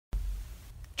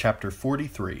Chapter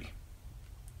 43.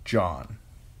 John.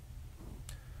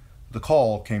 The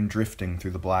call came drifting through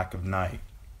the black of night.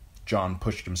 John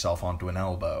pushed himself onto an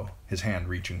elbow, his hand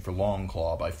reaching for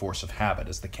Longclaw by force of habit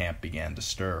as the camp began to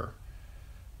stir.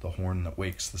 The horn that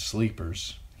wakes the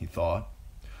sleepers, he thought.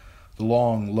 The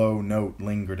long, low note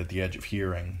lingered at the edge of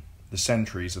hearing. The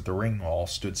sentries at the ring wall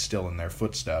stood still in their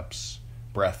footsteps,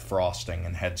 breath frosting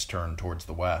and heads turned towards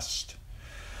the west.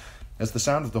 As the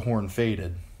sound of the horn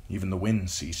faded, even the wind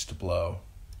ceased to blow.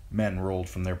 Men rolled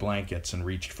from their blankets and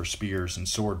reached for spears and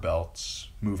sword belts,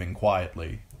 moving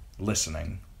quietly,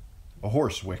 listening. A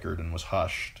horse whickered and was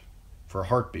hushed. For a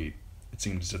heartbeat, it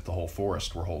seemed as if the whole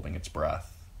forest were holding its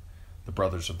breath. The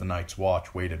brothers of the night's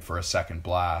watch waited for a second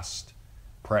blast,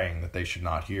 praying that they should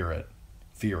not hear it,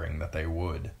 fearing that they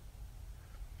would.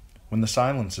 When the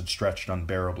silence had stretched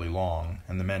unbearably long,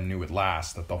 and the men knew at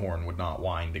last that the horn would not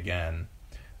wind again,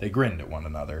 they grinned at one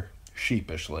another,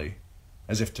 sheepishly,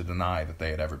 as if to deny that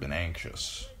they had ever been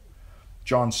anxious.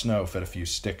 John Snow fed a few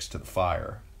sticks to the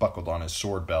fire, buckled on his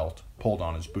sword belt, pulled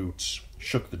on his boots,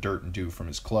 shook the dirt and dew from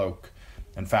his cloak,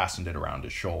 and fastened it around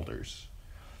his shoulders.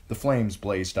 The flames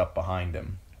blazed up behind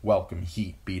him, welcome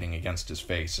heat beating against his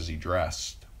face as he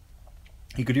dressed.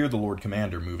 He could hear the Lord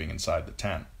Commander moving inside the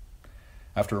tent.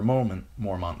 After a moment,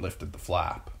 Mormont lifted the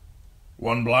flap.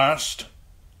 "One blast?"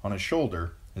 On his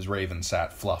shoulder, his raven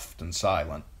sat fluffed and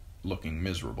silent, looking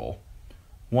miserable.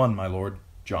 "One, my lord,"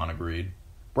 John agreed.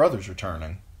 "Brother's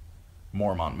returning."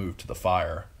 Mormont moved to the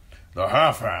fire. "The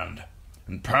half-hand,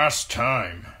 and past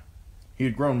time." He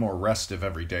had grown more restive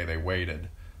every day they waited.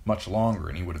 Much longer,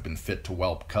 and he would have been fit to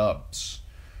whelp cubs.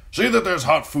 "See that there's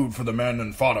hot food for the men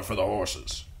and fodder for the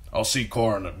horses. I'll see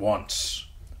Corin at once."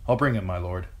 "I'll bring him, my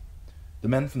lord." The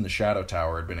men from the Shadow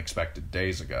Tower had been expected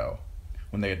days ago.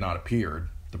 When they had not appeared,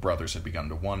 the brothers had begun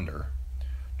to wonder.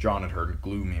 John had heard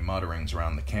gloomy mutterings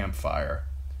around the campfire,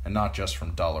 and not just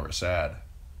from Dolorous Ed.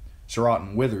 Sir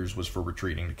Otten Withers was for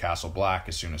retreating to Castle Black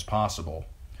as soon as possible.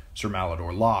 Sir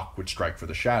Mallador Locke would strike for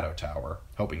the Shadow Tower,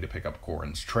 hoping to pick up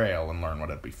Corin's trail and learn what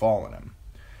had befallen him.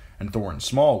 And Thorin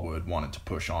Smallwood wanted to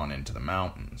push on into the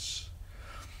mountains.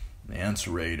 "The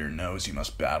Anserator knows he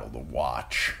must battle the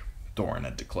Watch," Thorin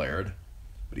had declared,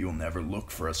 "but he will never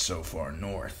look for us so far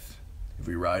north. If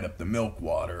we ride up the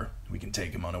Milkwater, we can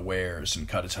take him unawares and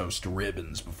cut his host to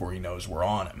ribbons before he knows we're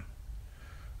on him."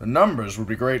 "The numbers would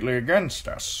be greatly against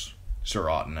us,"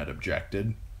 Sir Otten had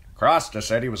objected. "Crosta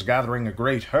said he was gathering a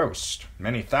great host,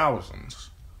 many thousands.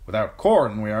 Without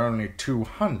Corin, we are only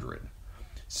 200.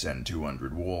 "Send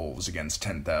 200 wolves against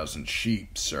 10,000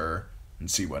 sheep, sir,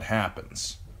 and see what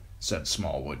happens," said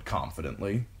Smallwood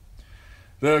confidently.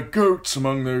 "There are goats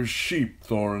among those sheep,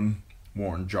 Thorin,"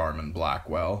 warned Jarman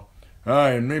Blackwell.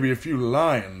 "Aye, and maybe a few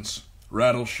lions.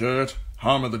 Rattleshirt,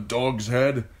 Harm of the Dog's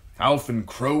Head, Alphin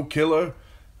Crow Killer."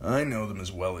 "I know them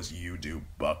as well as you do,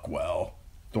 Buckwell,"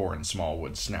 Thorin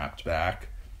Smallwood snapped back.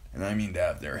 "And I mean to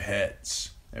have their heads,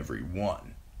 every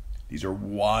one. These are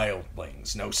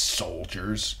wildlings, no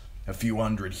soldiers. A few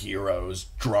hundred heroes,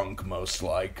 drunk most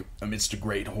like, amidst a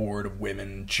great horde of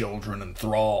women, children, and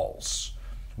thralls.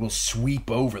 We'll sweep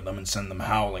over them and send them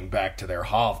howling back to their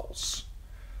hovels."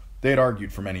 They had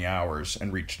argued for many hours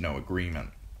and reached no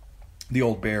agreement. The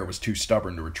old bear was too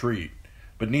stubborn to retreat,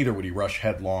 but neither would he rush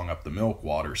headlong up the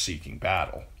Milkwater seeking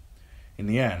battle. In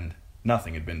the end,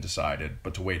 nothing had been decided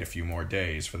but to wait a few more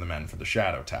days for the men for the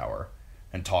Shadow Tower,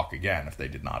 and talk again if they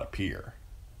did not appear.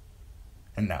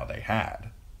 And now they had,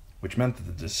 which meant that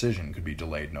the decision could be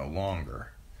delayed no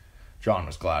longer. John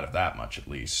was glad of that much at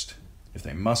least. If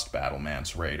they must battle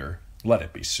Mance Rayder, let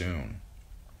it be soon.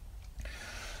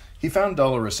 He found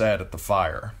Dolorous Ed at the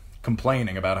fire,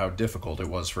 complaining about how difficult it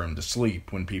was for him to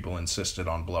sleep when people insisted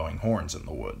on blowing horns in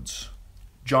the woods.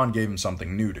 John gave him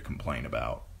something new to complain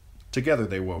about. Together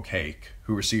they woke Hake,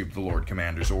 who received the Lord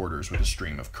Commander's orders with a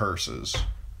stream of curses,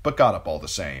 but got up all the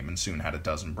same and soon had a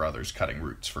dozen brothers cutting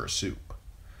roots for a soup.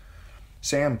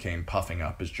 Sam came puffing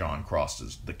up as John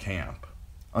crossed the camp.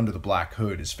 Under the black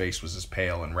hood, his face was as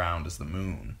pale and round as the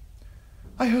moon.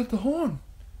 "I heard the horn.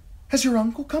 Has your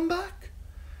uncle come back?"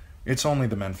 "It's only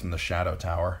the men from the Shadow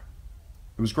Tower."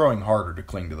 It was growing harder to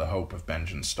cling to the hope of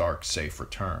Benjen Stark's safe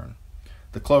return.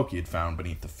 The cloak he had found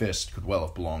beneath the fist could well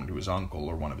have belonged to his uncle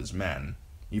or one of his men.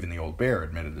 Even the old bear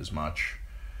admitted as much.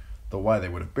 Though why they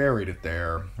would have buried it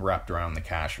there, wrapped around the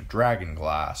cache of dragon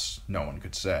glass, no one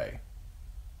could say.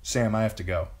 "Sam, I have to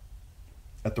go."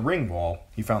 At the ring wall,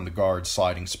 he found the guards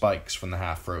sliding spikes from the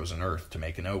half-frozen earth to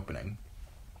make an opening.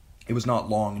 It was not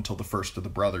long until the first of the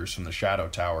brothers from the Shadow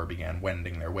Tower began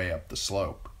wending their way up the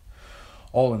slope.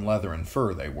 All in leather and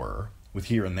fur they were, with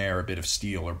here and there a bit of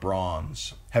steel or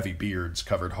bronze. Heavy beards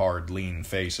covered hard, lean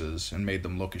faces and made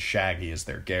them look as shaggy as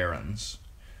their garrons.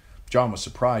 John was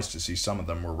surprised to see some of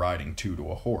them were riding two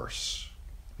to a horse.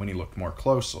 When he looked more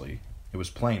closely, it was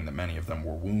plain that many of them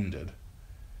were wounded.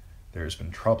 There has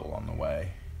been trouble on the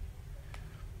way.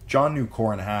 John knew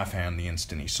Corin Halfhand the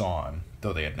instant he saw him,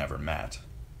 though they had never met.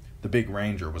 The big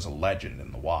ranger was a legend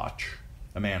in the watch,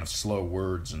 a man of slow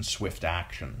words and swift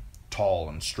action, tall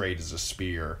and straight as a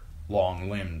spear,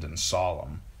 long-limbed and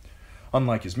solemn.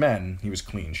 Unlike his men, he was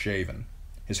clean-shaven.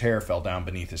 His hair fell down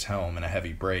beneath his helm in a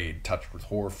heavy braid touched with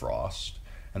hoarfrost,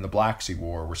 and the blacks he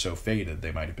wore were so faded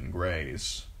they might have been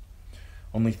grays.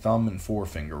 Only thumb and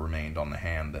forefinger remained on the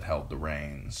hand that held the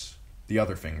reins. The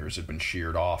other fingers had been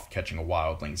sheared off, catching a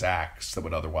wildling's axe that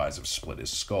would otherwise have split his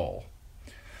skull.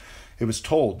 It was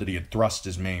told that he had thrust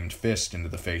his maimed fist into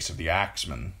the face of the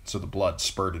axeman, so the blood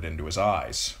spurted into his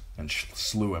eyes, and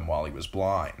slew him while he was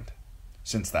blind.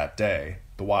 Since that day,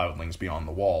 the wildlings beyond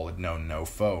the wall had known no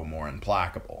foe more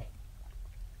implacable.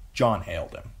 John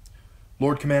hailed him.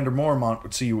 "Lord Commander Mormont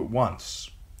would see you at once.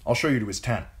 I'll show you to his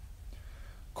tent."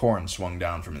 Corin swung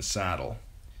down from his saddle.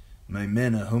 "My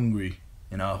men are hungry,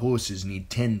 and our horses need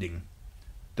tending."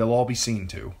 "They'll all be seen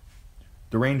to."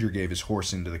 The ranger gave his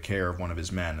horse into the care of one of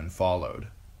his men and followed.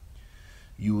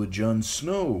 "You are Jon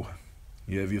Snow.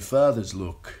 You have your father's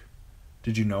look."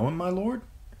 "Did you know him, my lord?"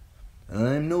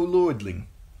 "I am no lordling,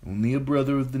 only a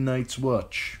brother of the Night's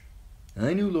Watch.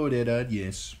 I knew Lord Eddard,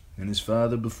 yes, and his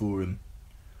father before him."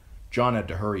 John had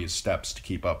to hurry his steps to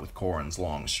keep up with Corin's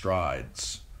long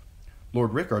strides.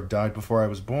 "Lord Rickard died before I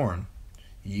was born."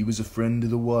 "He was a friend of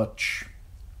the Watch."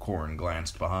 Corin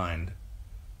glanced behind.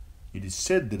 "It is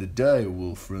said that a dire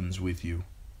wolf runs with you."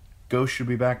 "Ghost should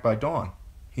be back by dawn.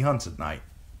 He hunts at night."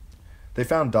 They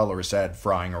found Dolorous Ed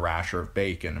frying a rasher of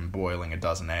bacon and boiling a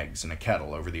dozen eggs in a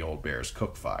kettle over the old bear's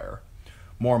cook fire.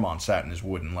 Mormont sat in his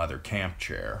wooden leather camp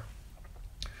chair.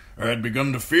 "I had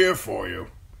begun to fear for you.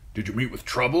 Did you meet with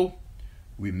trouble?"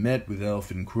 "We met with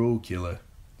Alfin Crowkiller.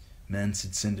 Mance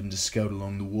had sent him to scout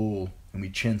along the wall, and we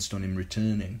chanced on him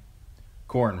returning."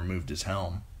 Corin removed his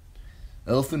helm.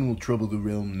 "Alfin will trouble the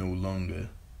realm no longer,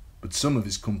 but some of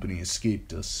his company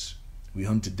escaped us. We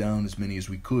hunted down as many as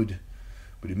we could,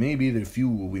 but it may be that a few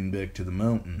will win back to the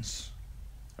mountains."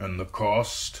 "And the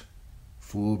cost?"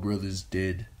 4 brothers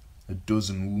dead, 12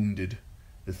 wounded,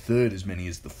 a third as many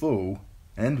as the foe,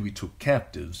 and we took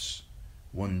captives.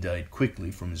 One died quickly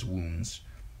from his wounds,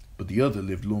 but the other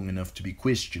lived long enough to be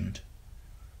questioned."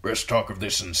 "Best talk of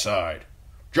this inside.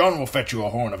 John will fetch you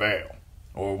a horn of ale.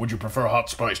 Or would you prefer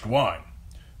hot spiced wine?"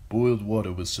 "Boiled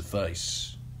water will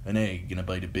suffice. An egg and a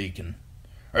bite of bacon."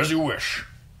 "As you wish."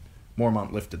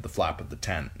 Mormont lifted the flap of the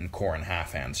tent, and Corin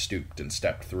Halfhand stooped and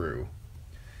stepped through.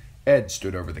 Ed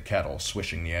stood over the kettle,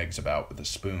 swishing the eggs about with a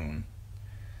spoon.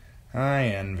 "I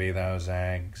envy those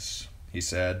eggs," he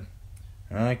said.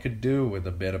 "I could do with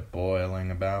a bit of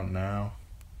boiling about now.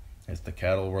 If the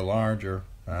kettle were larger,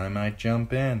 I might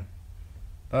jump in.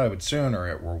 Though I would sooner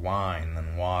it were wine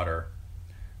than water.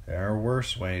 There are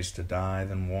worse ways to die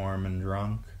than warm and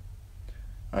drunk.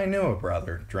 I knew a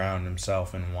brother drowned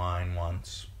himself in wine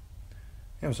once.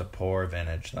 It was a poor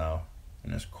vintage, though,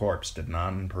 and his corpse did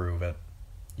not improve it."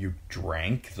 "You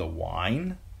drank the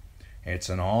wine?" "It's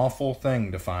an awful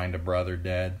thing to find a brother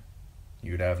dead.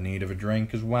 You'd have need of a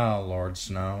drink as well, Lord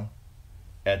Snow."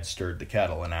 Ed stirred the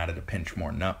kettle and added a pinch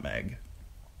more nutmeg.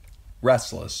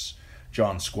 Restless,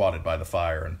 John squatted by the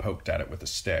fire and poked at it with a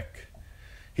stick.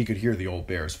 He could hear the old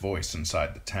bear's voice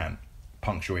inside the tent,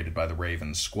 punctuated by the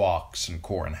raven's squawks and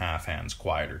Corin Halfhand's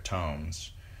quieter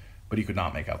tones, but he could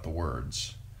not make out the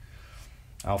words.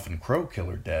 "Alfin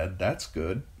Crowkiller dead, that's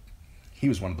good. He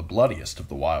was one of the bloodiest of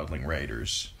the wildling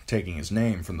raiders, taking his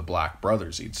name from the black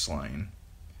brothers he'd slain.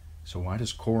 So why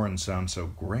does Corin sound so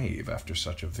grave after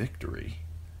such a victory?"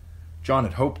 John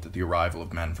had hoped that the arrival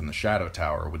of men from the Shadow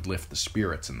Tower would lift the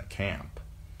spirits in the camp.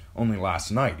 Only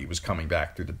last night he was coming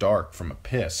back through the dark from a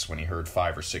piss when he heard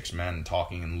 5 or 6 men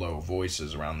talking in low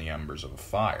voices around the embers of a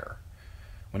fire.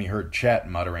 When he heard Chet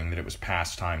muttering that it was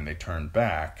past time they turned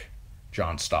back,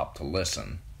 John stopped to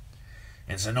listen.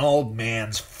 "It's an old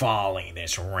man's folly,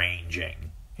 this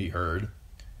ranging," he heard.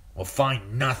 "We'll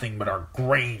find nothing but our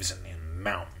graves in the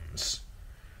mountains."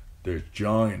 "There's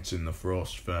giants in the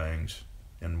Frost Fangs,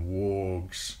 and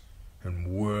wargs, and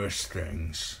worse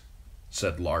things,"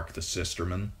 said Lark the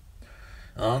Sisterman.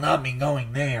 "I'll not be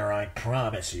going there, I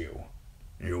promise you."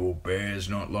 "Your bear's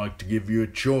not like to give you a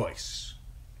choice."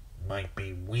 "Might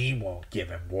be we won't give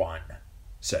him one,"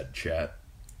 said Chet.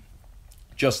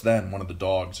 Just then one of the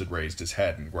dogs had raised his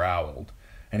head and growled,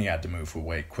 and he had to move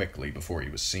away quickly before he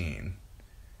was seen.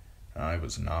 I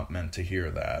was not meant to hear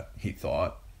that, he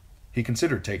thought. He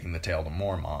considered taking the tale to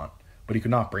Mormont, but he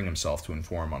could not bring himself to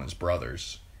inform on his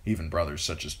brothers, even brothers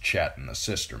such as Chet and the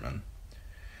Sisterman.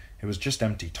 It was just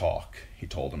empty talk, he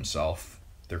told himself.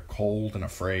 They're cold and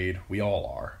afraid, we all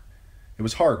are. It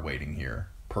was hard waiting here,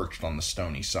 perched on the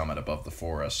stony summit above the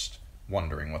forest,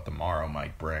 wondering what the morrow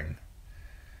might bring.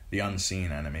 The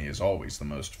unseen enemy is always the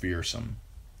most fearsome.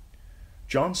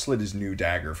 John slid his new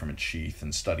dagger from its sheath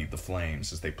and studied the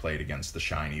flames as they played against the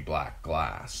shiny black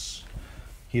glass.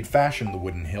 He had fashioned the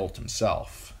wooden hilt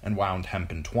himself, and wound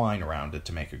hempen twine around it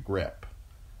to make a grip.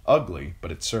 Ugly,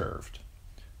 but it served.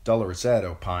 Delarizette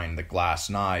opined that glass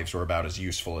knives were about as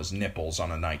useful as nipples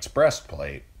on a knight's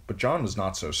breastplate, but John was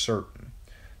not so certain.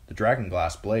 The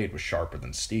dragonglass blade was sharper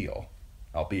than steel,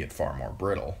 albeit far more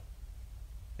brittle.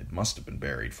 It must have been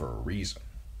buried for a reason.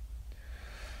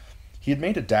 He had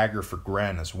made a dagger for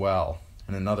Gren as well,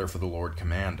 and another for the Lord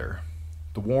Commander.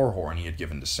 The war horn he had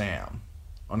given to Sam.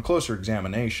 On closer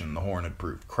examination, the horn had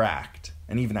proved cracked,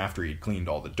 and even after he had cleaned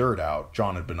all the dirt out,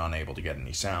 John had been unable to get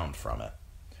any sound from it.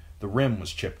 The rim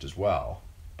was chipped as well,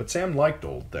 but Sam liked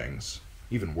old things,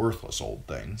 even worthless old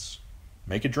things.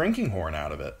 Make a drinking horn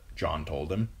out of it, John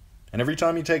told him, and every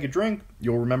time you take a drink,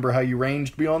 you'll remember how you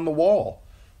ranged beyond the wall,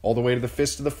 all the way to the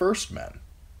fist of the first men.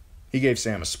 He gave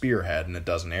Sam a spearhead and a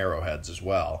dozen arrowheads as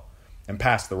well, and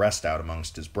passed the rest out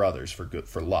amongst his brothers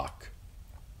for luck.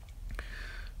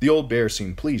 The old bear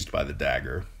seemed pleased by the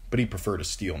dagger, but he preferred a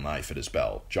steel knife at his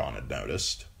belt, John had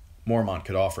noticed. Mormont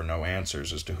could offer no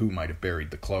answers as to who might have buried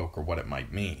the cloak or what it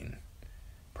might mean.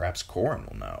 Perhaps Corin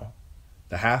will know.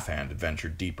 The half-hand had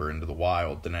ventured deeper into the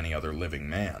wild than any other living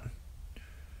man.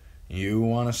 You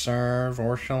want to serve,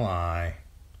 or shall I?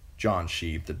 John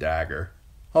sheathed the dagger.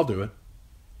 I'll do it.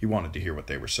 He wanted to hear what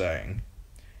they were saying.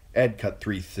 Ed cut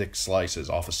 3 thick slices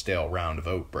off a stale round of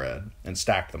oat bread and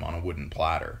stacked them on a wooden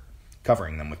platter,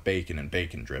 covering them with bacon and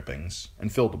bacon drippings,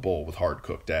 and filled a bowl with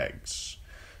hard-cooked eggs.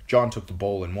 John took the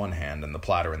bowl in one hand and the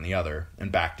platter in the other,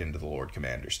 and backed into the Lord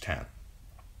Commander's tent.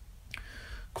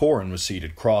 Corin was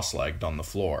seated cross-legged on the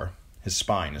floor, his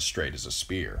spine as straight as a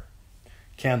spear.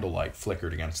 Candlelight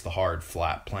flickered against the hard,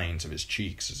 flat planes of his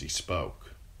cheeks as he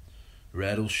spoke.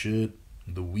 Rattleshirt,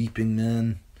 the Weeping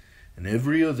Man, and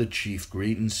every other chief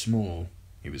great and small,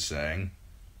 he was saying.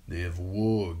 They have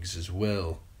wargs as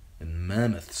well, and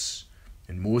mammoths,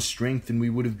 and more strength than we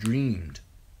would have dreamed.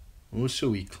 Or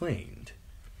so he claimed.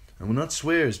 I will not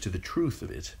swear as to the truth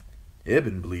of it.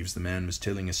 Eben believes the man was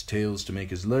telling us tales to make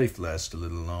his life last a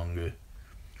little longer.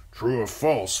 True or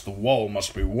false, the wall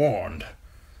must be warned,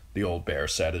 the old bear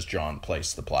said as John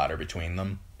placed the platter between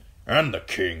them. And the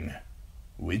king.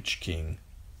 Which king?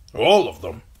 All of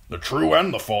them, the true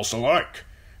and the false alike.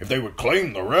 If they would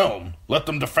claim the realm, let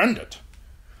them defend it.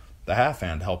 The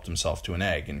half-hand helped himself to an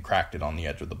egg and cracked it on the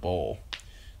edge of the bowl.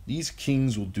 These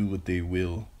kings will do what they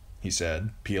will, he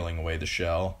said, peeling away the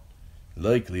shell.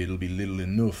 Likely it'll be little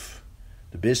enough.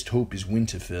 The best hope is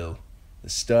Winterfell. The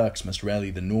Starks must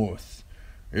rally the north.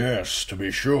 Yes, to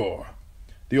be sure.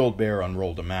 The old bear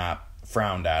unrolled a map,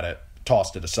 frowned at it,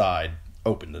 tossed it aside,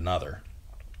 opened another.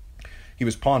 He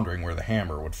was pondering where the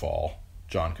hammer would fall.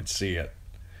 John could see it.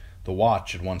 The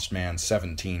Watch had once manned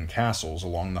 17 castles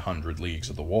along the 100 leagues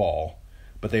of the wall,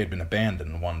 but they had been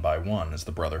abandoned one by one as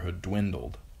the Brotherhood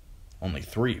dwindled. Only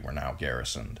 3 were now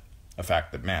garrisoned, a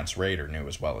fact that Mance Rayder knew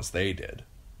as well as they did.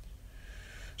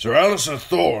 Sir Alistair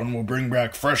Thorne will bring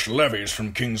back fresh levies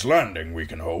from King's Landing, we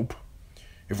can hope.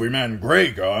 If we man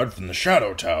Greyguard from the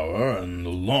Shadow Tower and the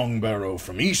Longbarrow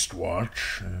from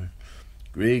Eastwatch...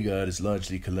 Greyguard is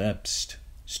largely collapsed.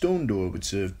 Stone Door would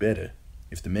serve better,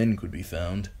 if the men could be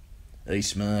found.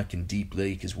 Ice Mark and Deep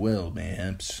Lake as well,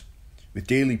 mayhaps, with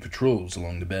daily patrols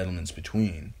along the battlements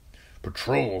between.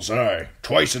 Patrols, aye,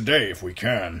 twice a day if we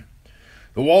can.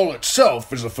 The wall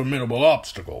itself is a formidable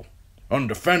obstacle.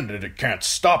 Undefended, it can't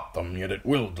stop them, yet it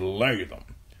will delay them.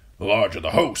 The larger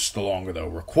the host, the longer they're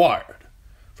required.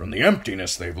 From the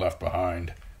emptiness they've left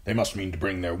behind, they must mean to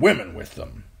bring their women with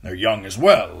them, their young as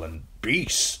well, and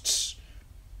beasts.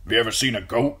 Have you ever seen a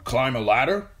goat climb a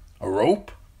ladder? A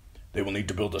rope? They will need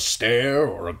to build a stair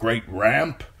or a great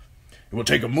ramp. It will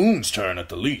take a moon's turn at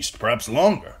the least, perhaps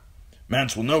longer.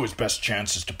 Mance will know his best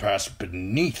chance is to pass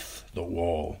beneath the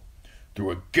wall,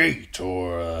 through a gate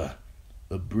or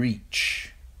a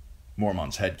breach.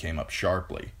 Mormont's head came up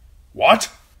sharply.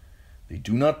 What? They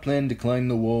do not plan to climb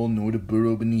the wall nor to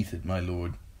burrow beneath it, my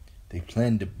lord. They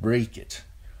plan to break it.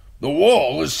 The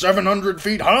wall is 700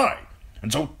 feet high,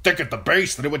 and so thick at the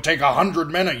base that it would take 100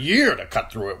 men a year to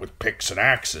cut through it with picks and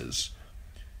axes.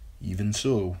 Even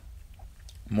so.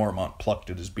 Mormont plucked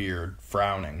at his beard,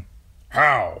 frowning.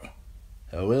 How?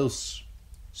 How else?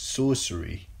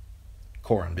 Sorcery.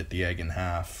 Corin bit the egg in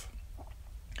half.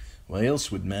 Why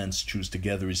else would Mance choose to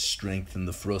gather his strength in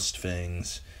the frost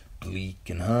fangs? Bleak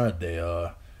and hard they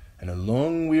are, and a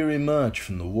long weary march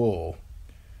from the wall.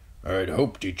 I'd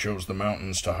hoped he chose the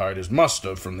mountains to hide his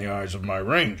muster from the eyes of my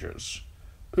rangers.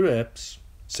 Perhaps,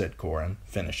 said Corin,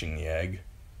 finishing the egg.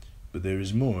 But there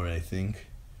is more, I think.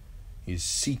 He is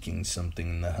seeking something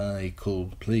in the high,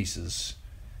 cold places.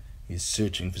 He is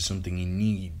searching for something he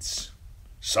needs.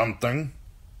 Something?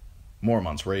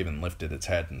 Mormont's raven lifted its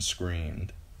head and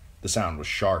screamed. The sound was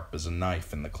sharp as a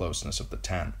knife in the closeness of the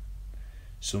tent.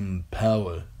 Some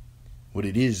power. What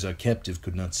it is, our captive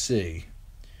could not say.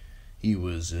 He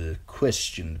was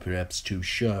questioned perhaps too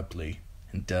sharply,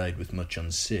 and died with much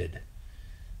unsaid.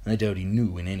 I doubt he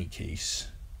knew in any case.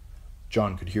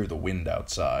 John could hear the wind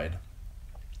outside.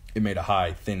 It made a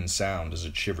high, thin sound as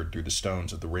it shivered through the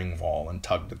stones of the ring wall and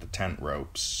tugged at the tent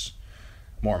ropes.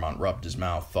 Mormont rubbed his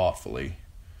mouth thoughtfully.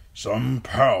 Some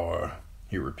power,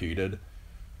 he repeated.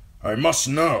 I must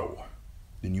know.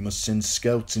 Then you must send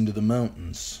scouts into the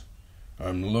mountains.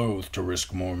 I'm loath to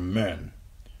risk more men.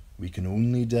 We can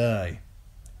only die.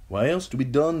 Why else do we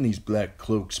don these black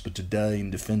cloaks but to die in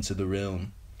defense of the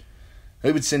realm?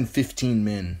 I would send 15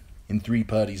 men, in 3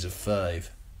 parties of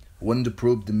 5. 1 to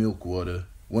probe the Milkwater,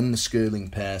 1 the Skirling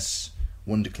Pass,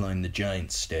 1 to climb the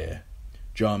Giant Stair.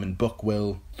 Jarman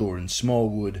Buckwell, Thorin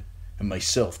Smallwood, and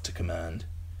myself to command.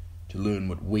 To learn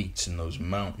what waits in those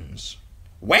mountains.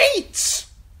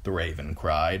 Waits! The raven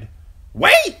cried.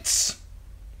 Waits!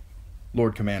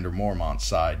 Lord Commander Mormont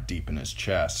sighed deep in his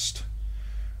chest.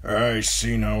 I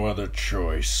see no other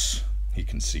choice, he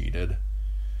conceded.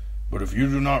 But if you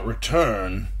do not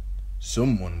return...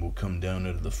 Someone will come down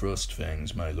out of the frost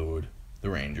fangs, my lord, the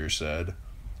ranger said.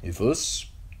 If us,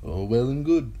 all well and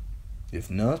good. If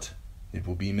not, it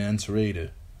will be Mance Rayder,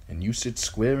 and you sit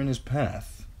square in his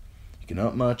path. He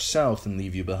cannot march south and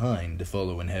leave you behind to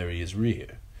follow and harry his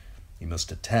rear. He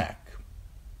must attack.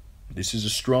 This is a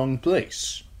strong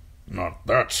place. Not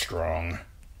that strong,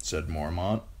 said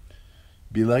Mormont.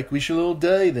 Belike we shall all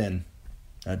die, then.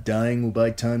 Our dying will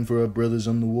buy time for our brothers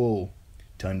on the wall.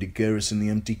 Time to garrison the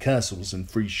empty castles and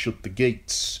free shut the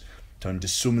gates. Time to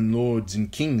summon lords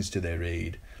and kings to their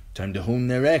aid. Time to hone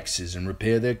their axes and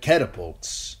repair their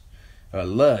catapults. Our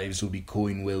lives will be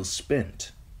coin well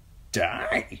spent.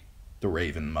 Die, the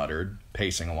raven muttered,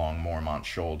 pacing along Mormont's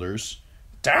shoulders.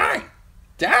 Die!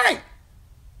 Die!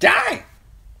 Die!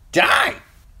 Die!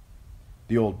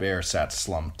 The old bear sat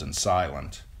slumped and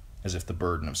silent, as if the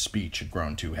burden of speech had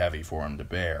grown too heavy for him to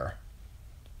bear.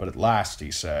 But at last he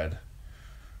said,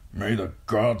 May the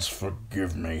gods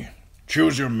forgive me.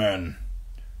 Choose your men.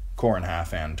 Corin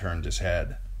Halfhand turned his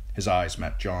head. His eyes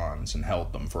met John's and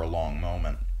held them for a long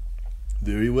moment.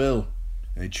 Very well.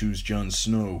 I choose Jon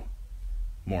Snow.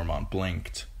 Mormont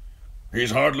blinked.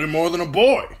 He's hardly more than a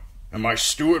boy, and my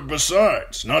steward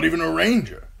besides, not even a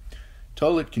ranger.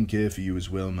 Tullet can care for you as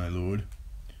well, my lord.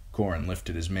 Corin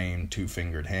lifted his maimed,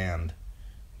 2-fingered hand.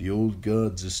 The old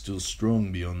gods are still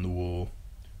strong beyond the wall.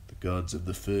 The gods of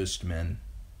the first men.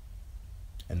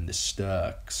 And the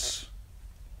Starks.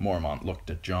 Mormont looked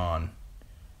at John.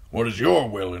 What is your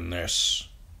will in this?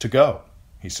 To go,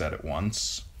 he said at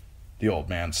once. The old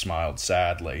man smiled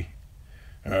sadly.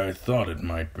 I thought it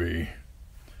might be.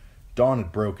 Dawn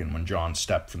had broken when John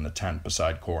stepped from the tent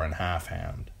beside Corin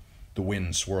Halfhand. The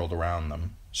wind swirled around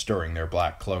them, stirring their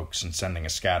black cloaks and sending a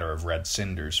scatter of red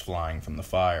cinders flying from the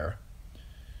fire.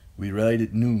 We ride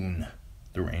at noon,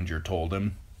 the ranger told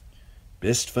him.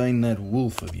 Best find that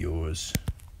wolf of yours.